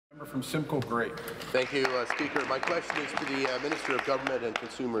From Simcoe Grey. Thank you, Speaker. My question is to the Minister of Government and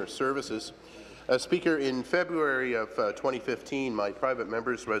Consumer Services. Speaker, in February of 2015, my private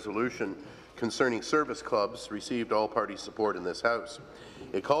member's resolution concerning service clubs received all-party support in this House.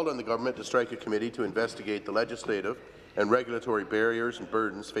 It called on the government to strike a committee to investigate the legislative and regulatory barriers and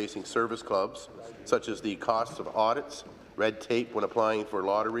burdens facing service clubs, such as the costs of audits, red tape when applying for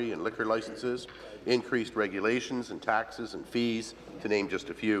lottery and liquor licenses, increased regulations and taxes and fees, to name just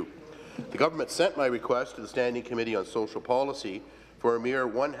a few. The government sent my request to the Standing Committee on Social Policy for a mere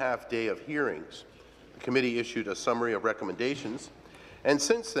one-half day of hearings. The committee issued a summary of recommendations, and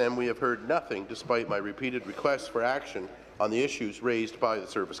since then we have heard nothing despite my repeated requests for action on the issues raised by the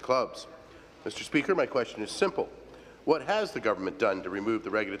service clubs. Mr. Speaker, my question is simple. What has the government done to remove the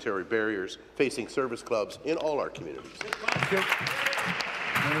regulatory barriers facing service clubs in all our communities? Thank you.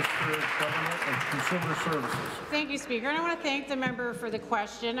 Minister of Government and Consumer Services. Thank you, Speaker. And I want to thank the member for the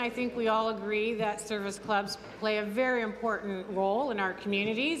question. I think we all agree that service clubs play a very important role in our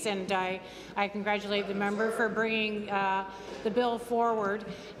communities, and I congratulate the member for bringing the bill forward.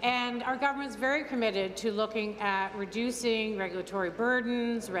 And our government is very committed to looking at reducing regulatory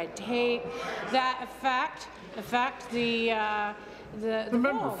burdens, red tape, that affect the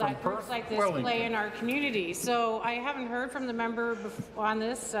role that groups like this play in our community. So I haven't heard from the member on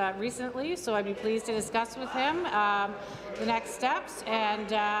this recently, so I'd be pleased to discuss with him the next steps.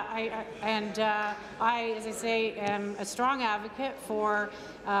 And I, as I say, am a strong advocate for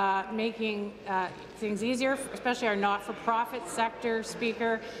making things easier, especially our not-for-profit sector.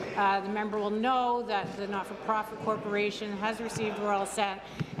 Speaker, the member will know that the not-for-profit corporation has received royal assent,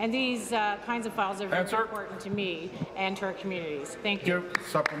 and these kinds of files are very important to me and to our communities. Thank you.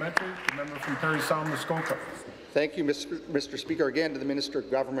 Supplementary, the member from Parry Sound, Muskoka. Thank you, Mr. Speaker. Again, to the Minister of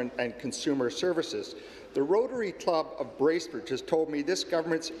Government and Consumer Services. The Rotary Club of Bracebridge has told me this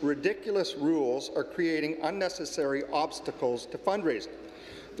government's ridiculous rules are creating unnecessary obstacles to fundraising.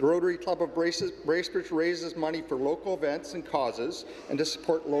 The Rotary Club of Bracebridge raises money for local events and causes and to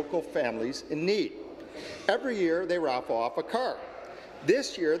support local families in need. Every year, they raffle off a car.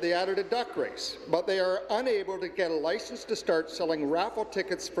 This year, they added a duck race, but they are unable to get a license to start selling raffle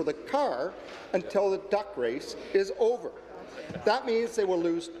tickets for the car until the duck race is over. That means they will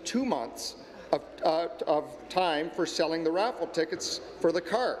lose 2 months of time for selling the raffle tickets for the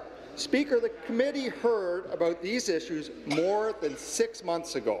car. Speaker, the committee heard about these issues more than 6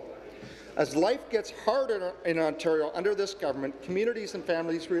 months ago. As life gets harder in Ontario under this government, communities and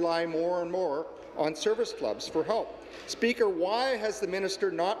families rely more and more on service clubs for help. Speaker, why has the minister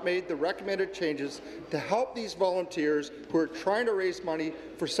not made the recommended changes to help these volunteers who are trying to raise money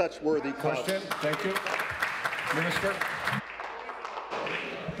for such worthy causes? Question. Thank you. Minister.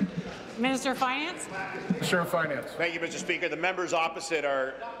 Minister of Finance. Minister of Finance. Thank you, Mr. Speaker. The members opposite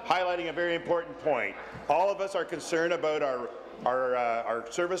are highlighting a very important point. All of us are concerned about our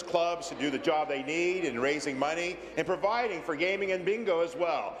service clubs to do the job they need in raising money and providing for gaming and bingo as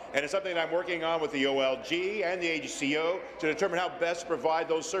well. And it's something that I'm working on with the OLG and the AGCO to determine how best to provide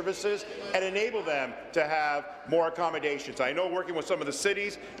those services and enable them to have more accommodations. I know working with some of the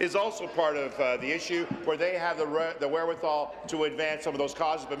cities is also part of the issue where they have the wherewithal to advance some of those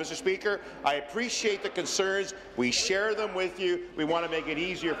causes. But, Mr. Speaker, I appreciate the concerns. We share them with you. We want to make it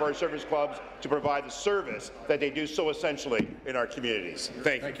easier for our service clubs to provide the service that they do so essentially in our communities.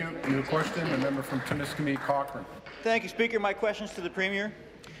 Thank you. Thank you. New question, the member from Timiskaming, Cochrane. Thank you, Speaker. My question is to the Premier.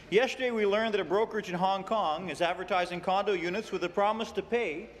 Yesterday, we learned that a brokerage in Hong Kong is advertising condo units with a promise to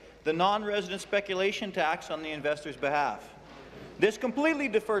pay the non-resident speculation tax on the investor's behalf. This completely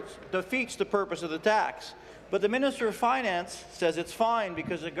defeats the purpose of the tax, but the Minister of Finance says it's fine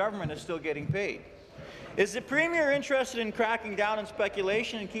because the government is still getting paid. Is the Premier interested in cracking down on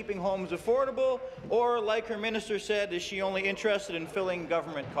speculation and keeping homes affordable, or, like her minister said, is she only interested in filling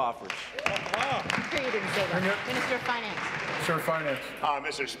government coffers? Minister of Finance. Minister of Finance.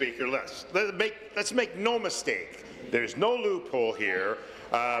 Mr. Speaker, let's make no mistake. There's no loophole here.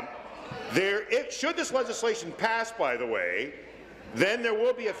 Should this legislation pass, by the way, then there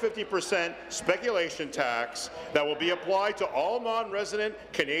will be a 50% speculation tax that will be applied to all non-resident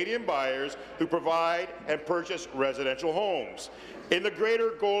Canadian buyers who provide and purchase residential homes in the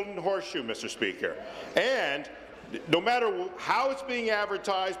Greater Golden Horseshoe, Mr. Speaker. And no matter how it's being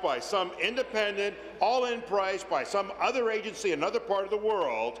advertised by some independent, all-in price by some other agency in another part of the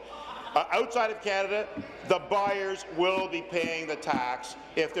world, outside of Canada, the buyers will be paying the tax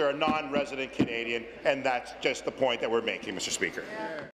if they're a non-resident Canadian, and that's just the point that we're making, Mr. Speaker.